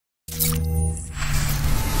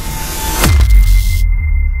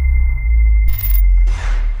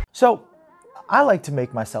So I like to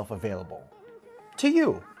make myself available to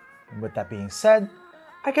you. And with that being said,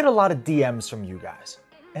 I get a lot of DMs from you guys.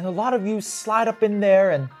 And a lot of you slide up in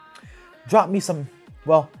there and drop me some,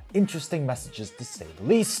 well, interesting messages to say the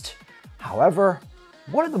least. However,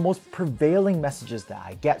 one of the most prevailing messages that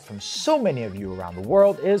I get from so many of you around the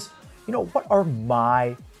world is, what are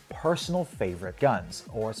my personal favorite guns?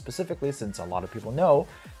 Or specifically, since a lot of people know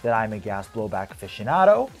that I'm a gas blowback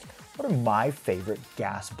aficionado, what are my favorite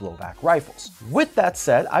gas blowback rifles? With that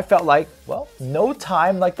said, I felt like, well, no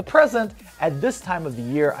time like the present. At this time of the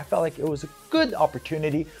year, I felt like it was a good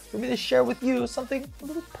opportunity for me to share with you something a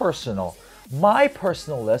little personal. My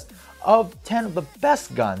personal list of 10 of the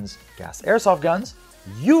best guns, gas airsoft guns,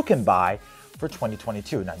 you can buy for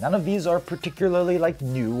 2022. Now, none of these are particularly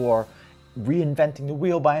new or reinventing the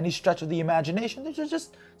wheel by any stretch of the imagination. These are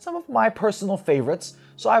just some of my personal favorites,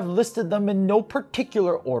 so I've listed them in no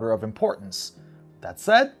particular order of importance. That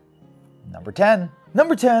said, number 10.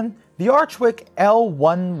 Number 10, the Archwick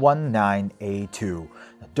L119A2.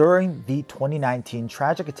 During the 2019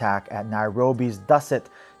 tragic attack at Nairobi's Dusit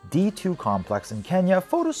D2 complex in Kenya,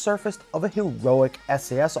 photos surfaced of a heroic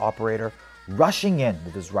SAS operator rushing in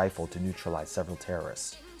with his rifle to neutralize several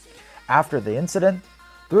terrorists. After the incident,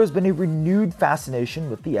 there has been a renewed fascination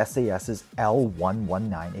with the SAS's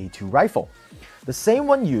L119A2 rifle, the same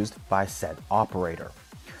one used by said operator.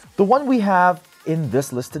 The one we have in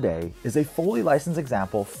this list today is a fully licensed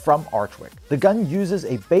example from Archwick. The gun uses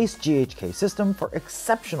a base GHK system for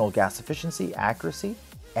exceptional gas efficiency, accuracy,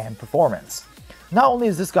 and performance. Not only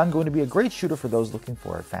is this gun going to be a great shooter for those looking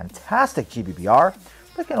for a fantastic GBBR,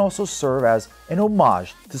 but it can also serve as an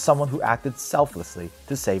homage to someone who acted selflessly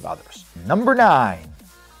to save others. Number 9.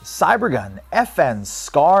 Cybergun FN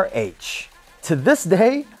SCAR-H. To this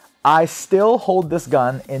day, I still hold this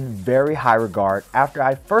gun in very high regard after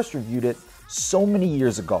I first reviewed it so many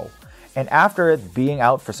years ago. And after it being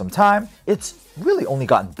out for some time, it's really only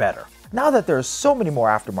gotten better. Now that there's so many more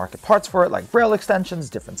aftermarket parts for it, like rail extensions,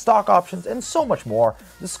 different stock options, and so much more,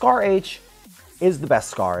 the SCAR-H is the best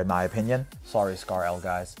SCAR in my opinion. Sorry SCAR-L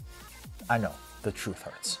guys. I know, the truth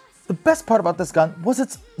hurts. The best part about this gun was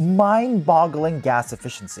its mind-boggling gas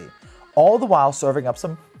efficiency, all the while serving up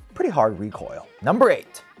some pretty hard recoil. Number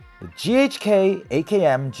 8, the GHK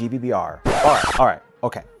AKM GBBR. All right,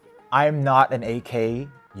 okay. I'm not an AK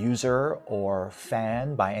user or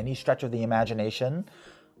fan by any stretch of the imagination,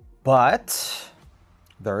 but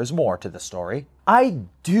there is more to the story. I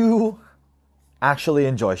do actually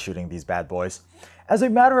enjoy shooting these bad boys. As a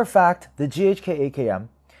matter of fact, the GHK AKM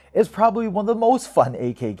is probably one of the most fun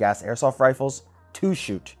AK gas airsoft rifles to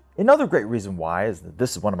shoot. Another great reason why is that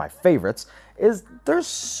this is one of my favorites is there's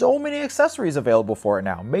so many accessories available for it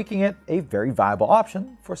now, making it a very viable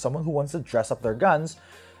option for someone who wants to dress up their guns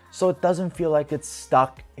so it doesn't feel like it's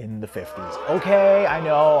stuck in the 50s. Okay, I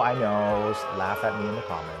know, laugh at me in the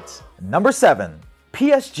comments. Number 7,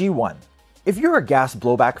 PSG-1. If you're a gas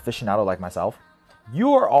blowback aficionado like myself,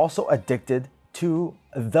 you are also addicted to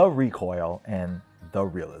the recoil and the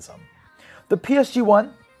realism. The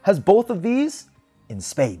PSG-1 has both of these in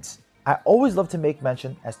spades. I always love to make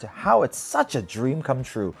mention as to how it's such a dream come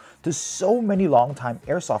true to so many longtime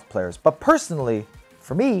airsoft players, but personally,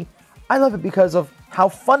 for me, I love it because of how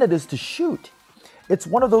fun it is to shoot. It's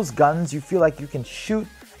one of those guns you feel like you can shoot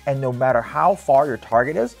and no matter how far your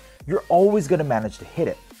target is, you're always going to manage to hit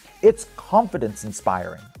it. It's confidence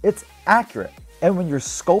inspiring, it's accurate, and when you're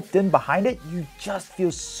scoped in behind it, you just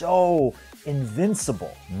feel so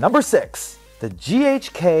invincible. Number 6, the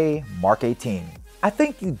GHK Mark 18. I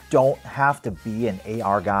think you don't have to be an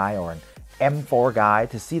AR guy or an M4 guy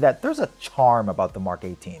to see that there's a charm about the Mark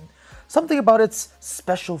 18. Something about its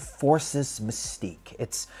special forces mystique,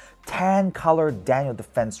 its tan-colored Daniel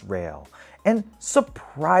Defense rail, and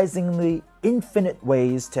surprisingly infinite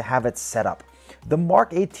ways to have it set up. The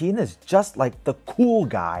Mark 18 is just like the cool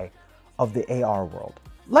guy of the AR world.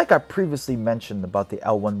 Like I previously mentioned about the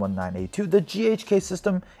L119A2, the GHK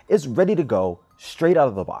system is ready to go straight out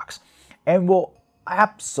of the box and will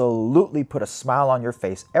absolutely put a smile on your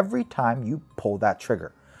face every time you pull that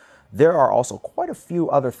trigger. There are also quite a few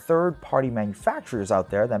other third-party manufacturers out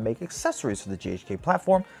there that make accessories for the GHK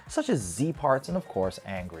platform, such as Z Parts and of course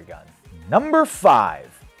Angry Gun. Number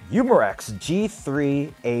 5, Umarex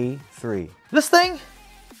G3A3. This thing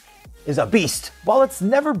is a beast. While it's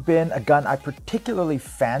never been a gun I particularly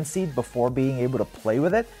fancied before being able to play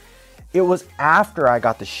with it, it was after I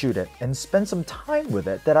got to shoot it and spend some time with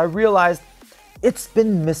it that I realized it's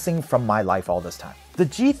been missing from my life all this time. The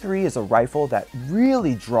G3 is a rifle that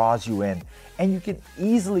really draws you in, and you can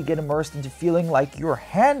easily get immersed into feeling like you're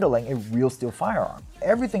handling a real steel firearm.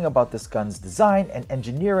 Everything about this gun's design and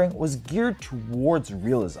engineering was geared towards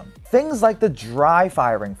realism. Things like the dry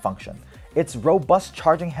firing function, its robust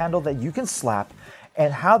charging handle that you can slap,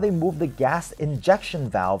 and how they move the gas injection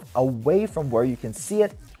valve away from where you can see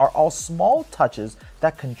it are all small touches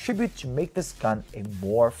that contribute to make this gun a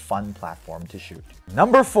more fun platform to shoot.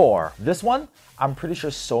 Number 4, this one I'm pretty sure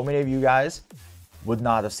so many of you guys would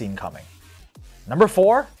not have seen coming. Number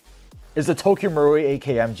 4 is the Tokyo Marui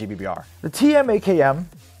AKM GBBR. The TM AKM,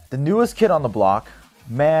 the newest kid on the block,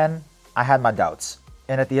 man, I had my doubts.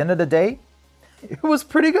 And at the end of the day, it was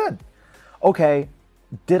pretty good. Okay,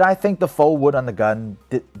 did I think the faux wood on the gun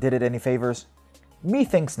did it any favors? Me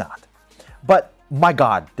thinks not. But my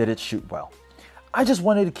God, did it shoot well. I just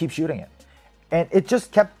wanted to keep shooting it. And it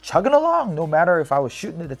just kept chugging along, no matter if I was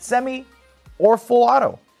shooting it at semi or full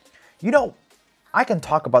auto. You know, I can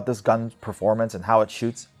talk about this gun's performance and how it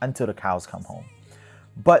shoots until the cows come home.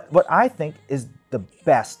 But what I think is the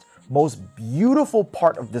best, most beautiful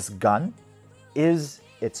part of this gun is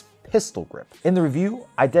its pistol grip. In the review,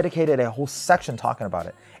 I dedicated a whole section talking about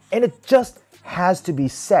it, and it just has to be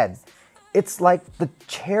said. It's like the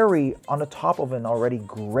cherry on the top of an already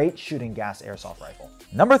great shooting gas airsoft rifle.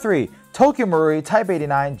 Number 3, Tokyo Marui Type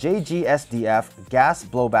 89 J.G.S.D.F gas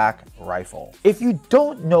blowback rifle. If you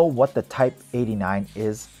don't know what the Type 89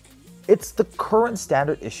 is, it's the current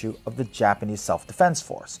standard issue of the Japanese Self-Defense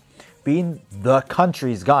Force. Being the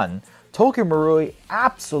country's gun, Tokyo Marui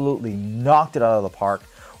absolutely knocked it out of the park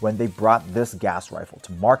when they brought this gas rifle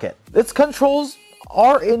to market. Its controls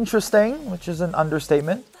are interesting, which is an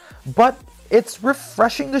understatement, but it's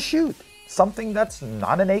refreshing to shoot, something that's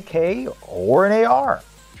not an AK or an AR.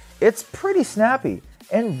 It's pretty snappy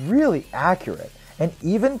and really accurate, and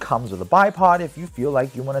even comes with a bipod if you feel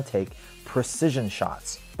like you want to take precision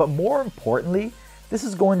shots. But more importantly, this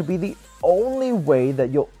is going to be the only way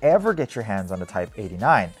that you'll ever get your hands on the Type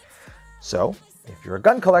 89. So if you're a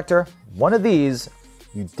gun collector, one of these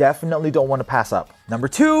you definitely don't want to pass up. Number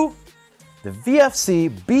 2, the VFC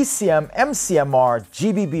BCM MCMR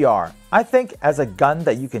GBBR. I think as a gun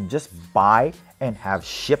that you can just buy and have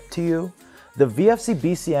shipped to you, the VFC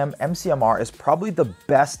BCM MCMR is probably the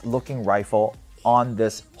best looking rifle on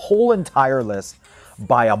this whole entire list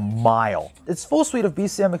by a mile. Its full suite of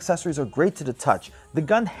BCM accessories are great to the touch. The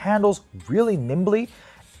gun handles really nimbly,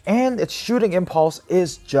 and its shooting impulse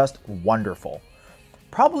is just wonderful.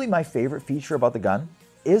 Probably my favorite feature about the gun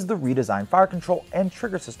is the redesigned fire control and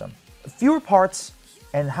trigger system. Fewer parts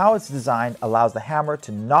and how it's designed allows the hammer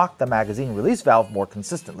to knock the magazine release valve more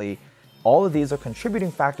consistently. All of these are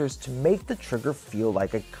contributing factors to make the trigger feel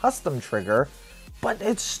like a custom trigger, but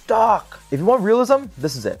it's stock. If you want realism,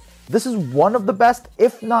 this is it. This is one of the best,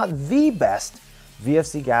 if not the best,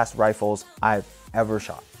 VFC gas rifles I've ever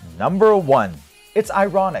shot. Number 1. It's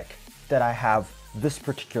ironic that I have this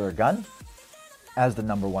particular gun as the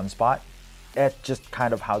number 1 spot. It's just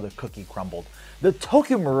kind of how the cookie crumbled. The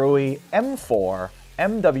Tokyo Marui M4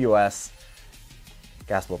 MWS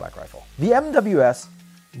gas blowback rifle. The MWS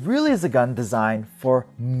really is a gun designed for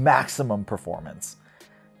maximum performance.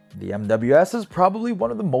 The MWS is probably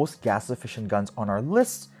one of the most gas efficient guns on our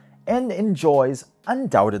list and enjoys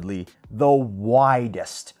undoubtedly the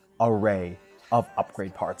widest array of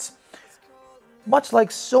upgrade parts. Much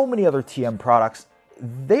like so many other TM products,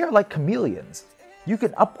 they are like chameleons. You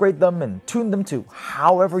can upgrade them and tune them to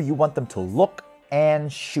however you want them to look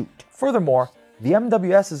and shoot. Furthermore, the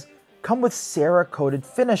MWSs come with Cera-coated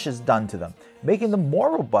finishes done to them, making them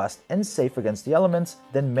more robust and safe against the elements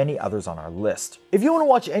than many others on our list. If you want to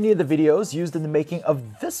watch any of the videos used in the making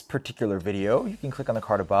of this particular video, you can click on the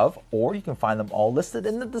card above, or you can find them all listed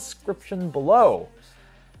in the description below.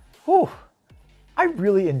 Whew, I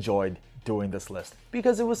really enjoyed doing this list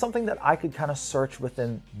because it was something that I could kind of search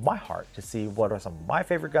within my heart to see what are some of my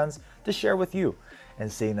favorite guns to share with you.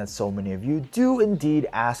 And seeing that so many of you do indeed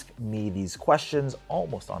ask me these questions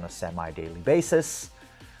almost on a semi-daily basis,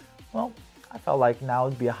 well, I felt like now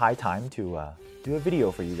would be a high time to do a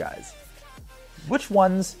video for you guys. Which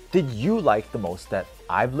ones did you like the most that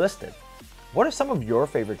I've listed? What are some of your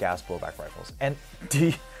favorite gas blowback rifles? And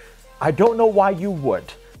I don't know why you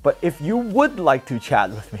would, but if you would like to chat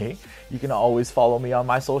with me, you can always follow me on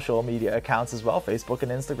my social media accounts as well, Facebook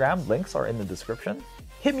and Instagram. Links are in the description.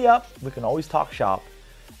 Hit me up, we can always talk shop.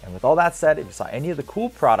 And with all that said, if you saw any of the cool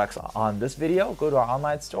products on this video, go to our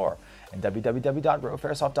online store at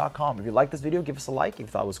www.redwolfairsoft.com. If you liked this video, give us a like. If you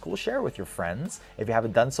thought it was cool, share it with your friends. If you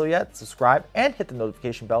haven't done so yet, subscribe and hit the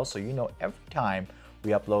notification bell so you know every time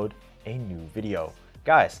we upload a new video.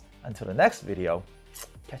 Guys, until the next video,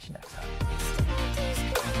 Catch you next time.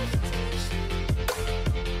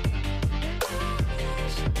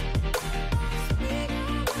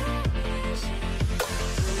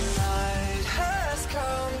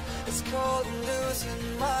 It's cold and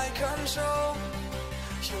losing my control.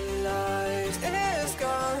 Your light is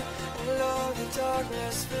gone, and lonely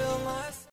darkness fill my